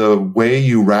is the way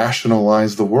you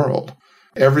rationalize the world.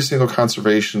 Every single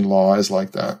conservation law is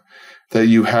like that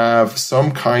you have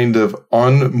some kind of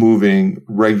unmoving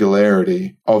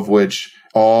regularity of which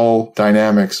all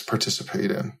dynamics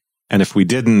participate in. And if we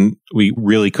didn't, we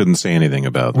really couldn't say anything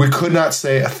about it. We could not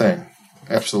say a thing.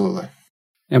 Absolutely.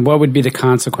 And what would be the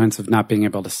consequence of not being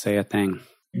able to say a thing?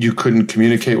 You couldn't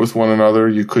communicate with one another.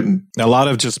 You couldn't. A lot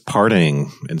of just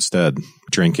partying instead,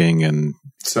 drinking and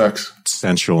sex,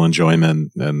 sensual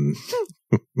enjoyment, and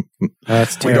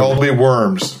that's terrible. We'd all be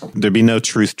worms. There'd be no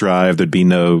truth drive. There'd be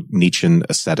no Nietzschean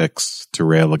ascetics to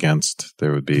rail against.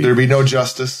 There'd be no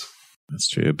justice. That's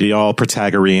true. It'd be all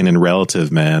Pythagorean and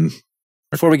relative, man.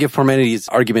 Before we give Parmenides'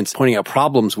 arguments pointing out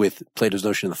problems with Plato's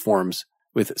notion of the forms,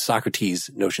 with Socrates'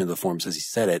 notion of the forms as he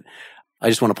said it, I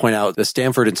just want to point out the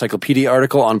Stanford Encyclopedia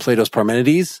article on Plato's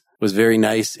Parmenides was very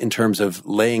nice in terms of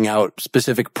laying out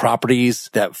specific properties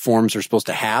that forms are supposed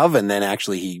to have. And then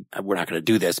actually we're not going to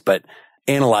do this, but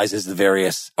analyzes the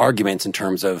various arguments in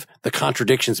terms of the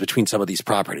contradictions between some of these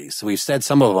properties. So we've said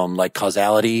some of them, like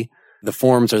causality. The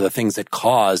forms are the things that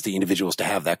cause the individuals to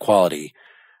have that quality.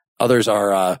 Others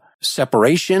are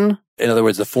separation. In other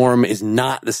words, the form is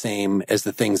not the same as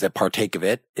the things that partake of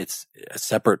it. It's a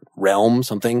separate realm,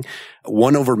 something.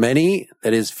 One over many,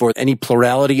 that is, for any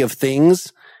plurality of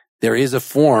things, there is a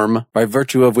form by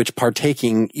virtue of which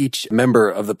partaking each member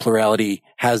of the plurality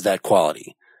has that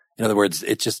quality. In other words,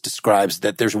 it just describes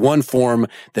that there's one form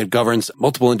that governs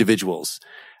multiple individuals.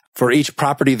 For each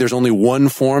property, there's only one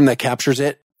form that captures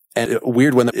it. And a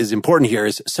weird one that is important here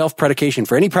is self-predication.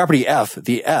 For any property F,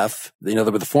 the F,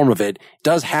 the form of it,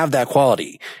 does have that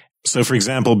quality. So, for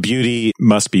example, beauty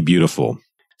must be beautiful.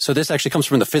 So this actually comes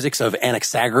from the physics of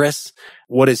Anaxagoras.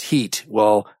 What is heat?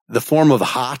 Well, the form of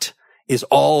hot is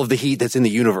all of the heat that's in the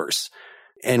universe.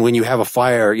 And when you have a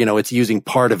fire, it's using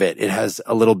part of it. It has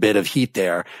a little bit of heat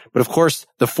there. But of course,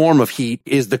 the form of heat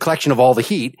is the collection of all the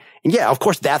heat. And yeah, of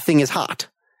course, that thing is hot.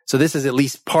 So this is at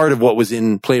least part of what was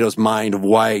in Plato's mind of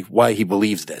why he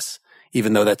believes this,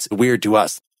 even though that's weird to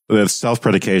us. The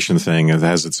self-predication thing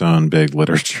has its own big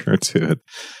literature to it.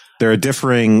 There are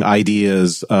differing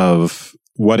ideas of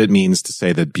what it means to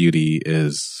say that beauty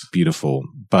is beautiful.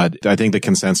 But I think the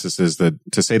consensus is that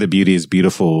to say that beauty is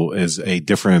beautiful is a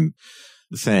different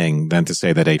thing than to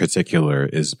say that a particular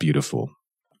is beautiful.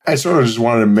 I sort of just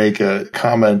wanted to make a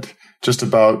comment just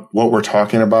about what we're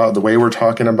talking about, the way we're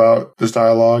talking about this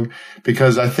dialogue,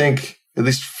 because I think, at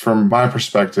least from my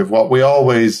perspective, well, we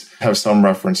always have some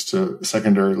reference to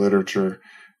secondary literature,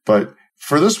 but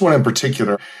for this one in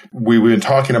particular, we've been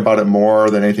talking about it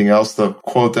more than anything else. The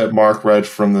quote that Mark read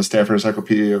from the Stanford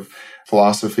Encyclopedia of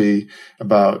Philosophy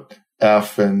about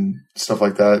F and stuff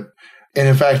like that. And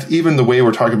in fact, even the way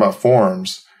we're talking about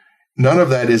forms, none of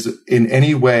that is in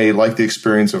any way like the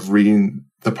experience of reading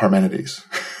the Parmenides.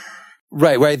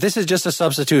 Right. This is just a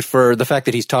substitute for the fact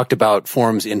that he's talked about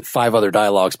forms in 5 other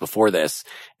dialogues before this.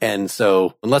 And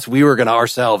so unless we were going to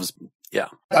ourselves, yeah.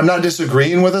 I'm not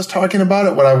disagreeing with us talking about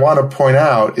it. What I want to point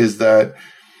out is that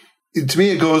to me,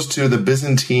 it goes to the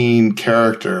Byzantine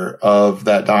character of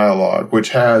that dialogue, which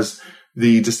has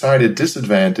the decided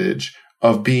disadvantage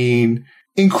of being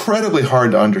incredibly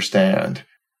hard to understand.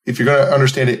 If you're going to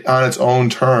understand it on its own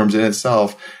terms in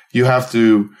itself, you have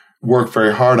to work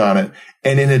very hard on it.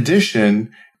 And in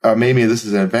addition, maybe this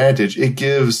is an advantage, it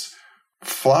gives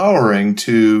flowering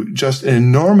to just an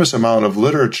enormous amount of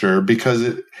literature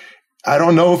because I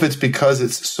don't know if it's because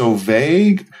it's so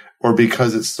vague or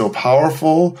because it's so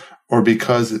powerful or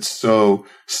because it's so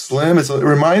slim. It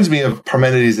reminds me of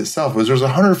Parmenides itself. There's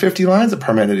 150 lines of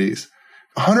Parmenides,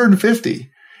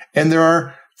 150. And there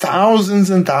are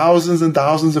thousands and thousands and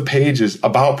thousands of pages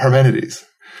about Parmenides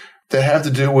that have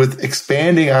to do with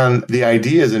expanding on the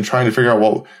ideas and trying to figure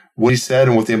out what he said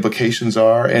and what the implications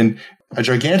are. And a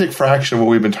gigantic fraction of what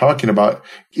we've been talking about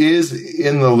is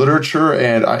in the literature,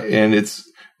 and it's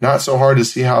not so hard to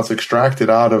see how it's extracted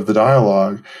out of the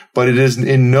dialogue, but it is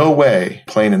in no way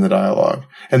plain in the dialogue.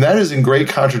 And that is in great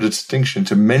contradistinction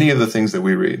to many of the things that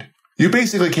we read. You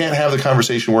basically can't have the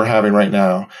conversation we're having right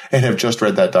now and have just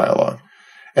read that dialogue.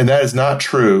 And that is not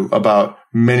true about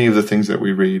many of the things that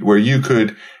we read, where you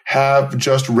could have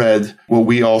just read what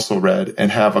we also read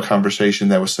and have a conversation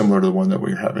that was similar to the one that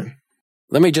we were having.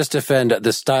 Let me just defend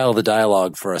the style of the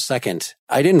dialogue for a second.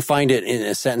 I didn't find it in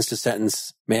a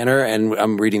sentence-to-sentence manner, and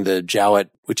I'm reading the Jowett,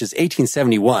 which is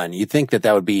 1871. You'd think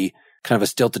that would be kind of a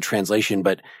stilted translation,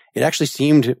 but it actually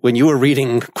seemed when you were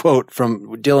reading, quote,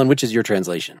 from Dylan, which is your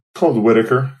translation? Called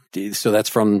Whitaker. So that's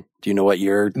from, do you know what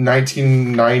year?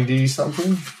 1990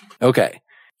 something. Okay.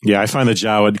 Yeah, I find the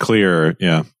Jawad clearer.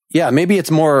 Yeah. Yeah, maybe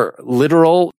it's more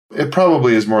literal. It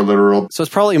probably is more literal. So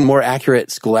it's probably more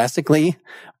accurate scholastically,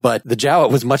 but the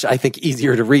Jawad was much, I think,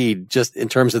 easier to read just in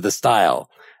terms of the style.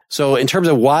 So in terms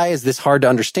of why is this hard to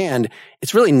understand,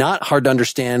 it's really not hard to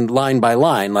understand line by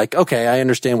line. Like, okay, I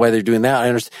understand why they're doing that. I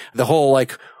understand the whole,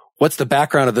 like, what's the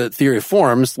background of the theory of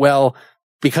forms? Well,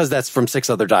 because that's from 6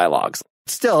 other dialogues.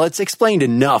 Still, it's explained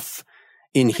enough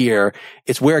in here.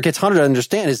 It's where it gets harder to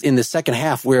understand is in the second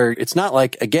half where it's not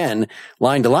like, again,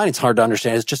 line to line, it's hard to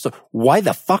understand. It's just, why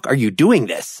the fuck are you doing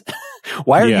this?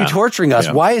 Why are you torturing us?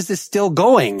 Why is this still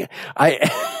going?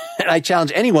 I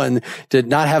challenge anyone to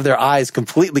not have their eyes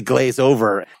completely glaze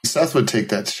over. Seth would take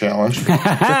that challenge.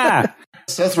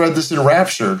 Seth read this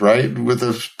enraptured, right? With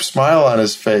a smile on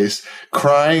his face,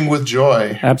 crying with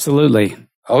joy. Absolutely.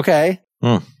 Okay.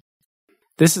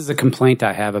 This is a complaint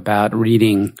I have about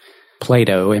reading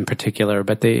Plato in particular,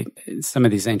 but some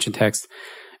of these ancient texts.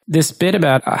 This bit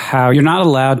about how you're not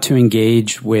allowed to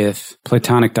engage with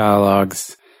Platonic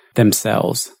dialogues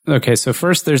themselves. Okay, so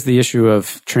first there's the issue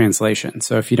of translation.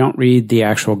 So if you don't read the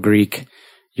actual Greek,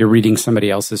 you're reading somebody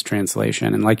else's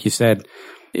translation. And like you said,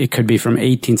 it could be from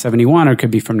 1871 or it could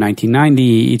be from 1990,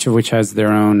 each of which has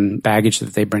their own baggage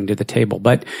that they bring to the table.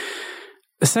 But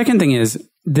the second thing is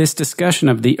this discussion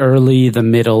of the early, the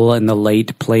middle, and the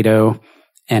late Plato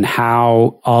and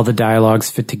how all the dialogues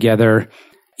fit together.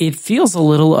 It feels a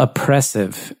little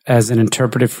oppressive as an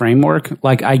interpretive framework.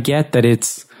 Like, I get that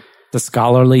it's the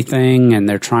scholarly thing and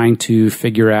they're trying to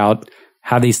figure out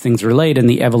how these things relate and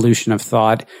the evolution of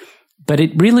thought. But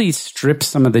it really strips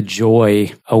some of the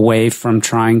joy away from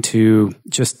trying to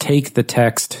just take the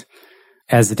text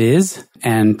as it is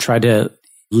and try to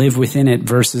live within it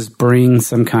versus bring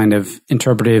some kind of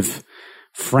interpretive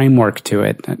framework to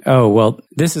it. Oh, well,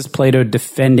 this is Plato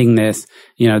defending this.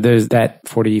 You know, there's that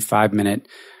 45-minute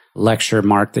lecture,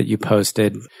 Mark, that you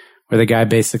posted where the guy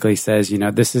basically says, you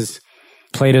know, this is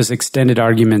Plato's extended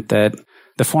argument that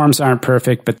the forms aren't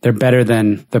perfect, but they're better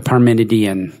than the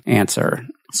Parmenidean answer.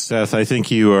 Seth, I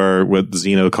think you are what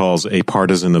Zeno calls a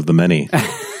partisan of the many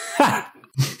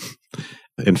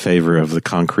in favor of the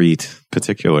concrete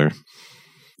particular.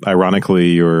 Ironically,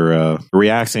 you're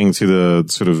reacting to the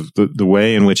sort of the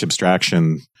way in which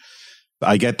abstraction.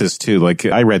 I get this too. Like,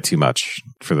 I read too much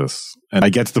for this. And I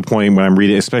get to the point when I'm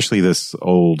reading, especially this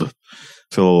old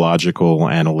philological,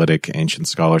 analytic, ancient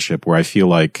scholarship, where I feel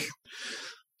like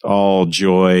all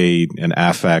joy and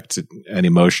affect and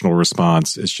emotional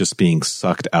response is just being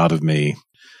sucked out of me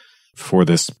for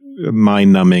this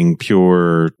mind-numbing,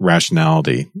 pure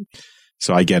rationality.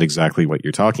 So I get exactly what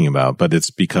you're talking about, but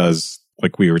it's because,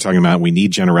 like we were talking about, we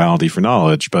need generality for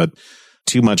knowledge, but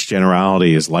too much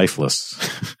generality is lifeless.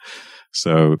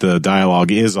 So the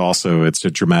dialogue is also, it's a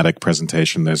dramatic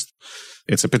presentation.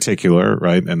 It's a particular,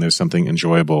 right? And there's something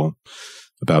enjoyable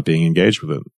about being engaged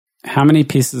with it. How many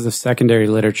pieces of secondary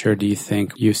literature do you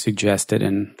think you suggested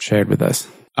and shared with us?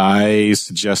 I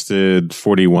suggested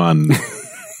 41,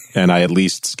 and I at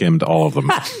least skimmed all of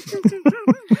them.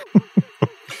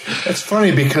 It's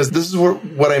funny because this is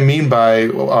what I mean by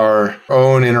our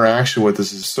own interaction with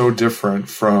this is so different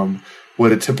from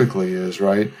what it typically is,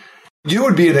 right? You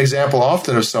would be an example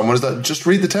often of someone is that just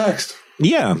read the text.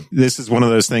 Yeah. This is one of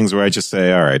those things where I just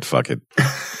say, all right, fuck it.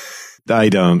 I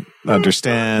don't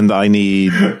understand. I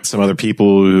need some other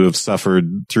people who have suffered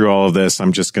through all of this.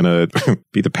 I'm just going to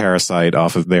be the parasite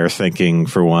off of their thinking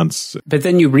for once. But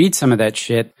then you read some of that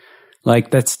shit,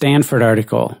 like that Stanford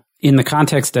article, in the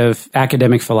context of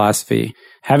academic philosophy,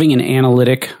 having an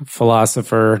analytic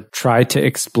philosopher try to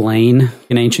explain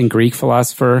an ancient Greek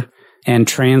philosopher and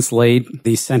translate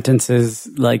these sentences,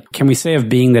 like, can we say of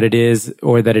being that it is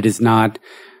or that it is not,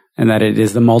 and that it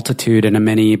is the multitude and a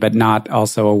many, but not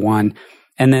also a one.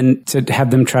 And then to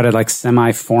have them try to like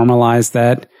semi-formalize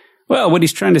that. Well, what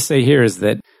he's trying to say here is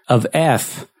that of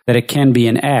F, that it can be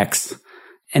an X.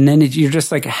 And then you're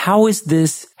just like, how is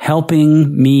this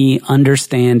helping me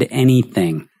understand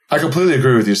anything? I completely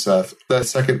agree with you, Seth. That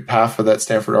second half of that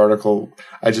Stanford article,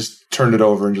 I just turned it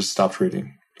over and just stopped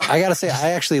reading. I got to say,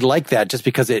 I actually like that just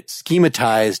because it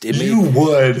schematized.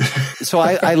 Would. So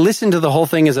I listened to the whole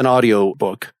thing as an audio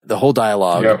book, the whole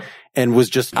dialogue, and was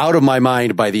just out of my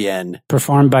mind by the end.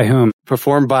 Performed by whom?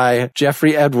 Performed by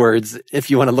Jeffrey Edwards, if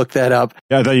you want to look that up.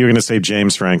 Yeah, I thought you were going to say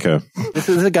James Franco. This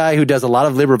is a guy who does a lot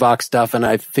of LibriVox stuff, and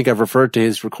I think I've referred to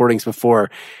his recordings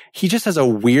before. He just has a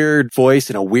weird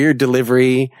voice and a weird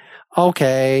delivery.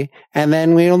 Okay, and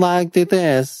then we'll like do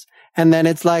this. and then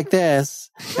it's like this.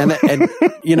 And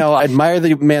you know, I admire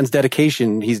the man's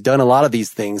dedication. He's done a lot of these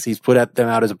things. He's put them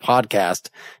out as a podcast,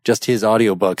 just his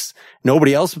audiobooks.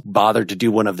 Nobody else bothered to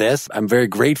do one of this. I'm very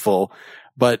grateful.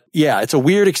 But yeah, it's a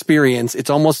weird experience. It's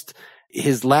almost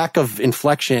his lack of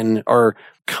inflection or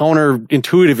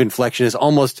counterintuitive inflection is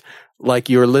almost like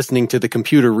you're listening to the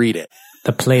computer read it.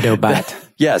 The Plato bat.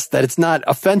 Yes, that it's not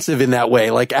offensive in that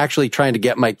way, like actually trying to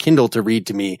get my Kindle to read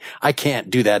to me. I can't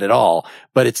do that at all,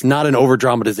 but it's not an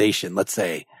over-dramatization, let's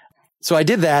say. So I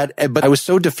did that, but I was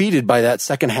so defeated by that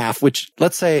second half, which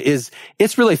let's say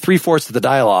it's really 3/4 of the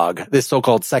dialogue, this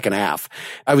so-called second half.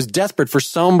 I was desperate for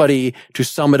somebody to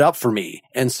sum it up for me.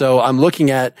 And so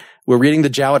we're reading the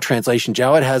Jowett translation.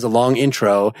 Jowett has a long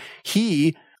intro.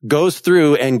 He goes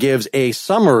through and gives a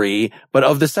summary, but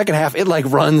of the second half, it like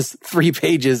runs 3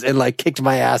 pages and like kicked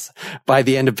my ass by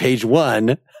the end of page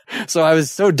 1. So I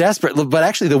was so desperate, but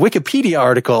actually the Wikipedia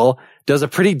article does a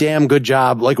pretty damn good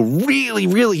job, like really,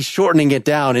 really shortening it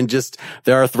down and just,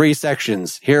 there are 3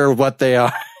 sections. Here are what they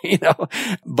are, you know,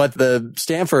 but the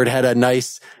Stanford had a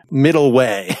nice middle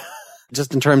way,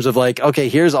 just in terms of like, okay,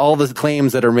 here's all the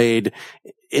claims that are made.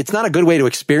 It's not a good way to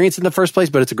experience in the first place,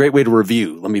 but it's a great way to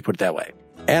review. Let me put it that way.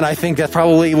 And I think that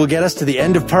probably will get us to the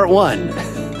end of part 1.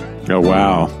 Oh,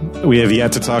 wow. We have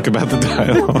yet to talk about the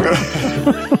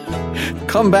dialogue.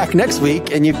 Come back next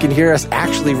week and you can hear us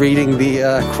actually reading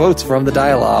the quotes from the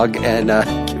dialogue and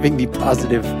giving the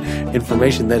positive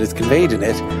information that is conveyed in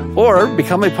it. Or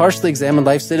become a partially examined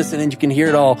life citizen and you can hear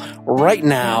it all right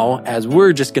now, as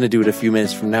we're just going to do it a few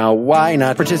minutes from now. Why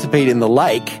not participate in the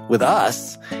like with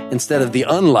us instead of the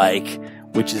unlike,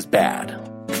 which is bad?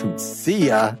 See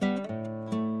ya.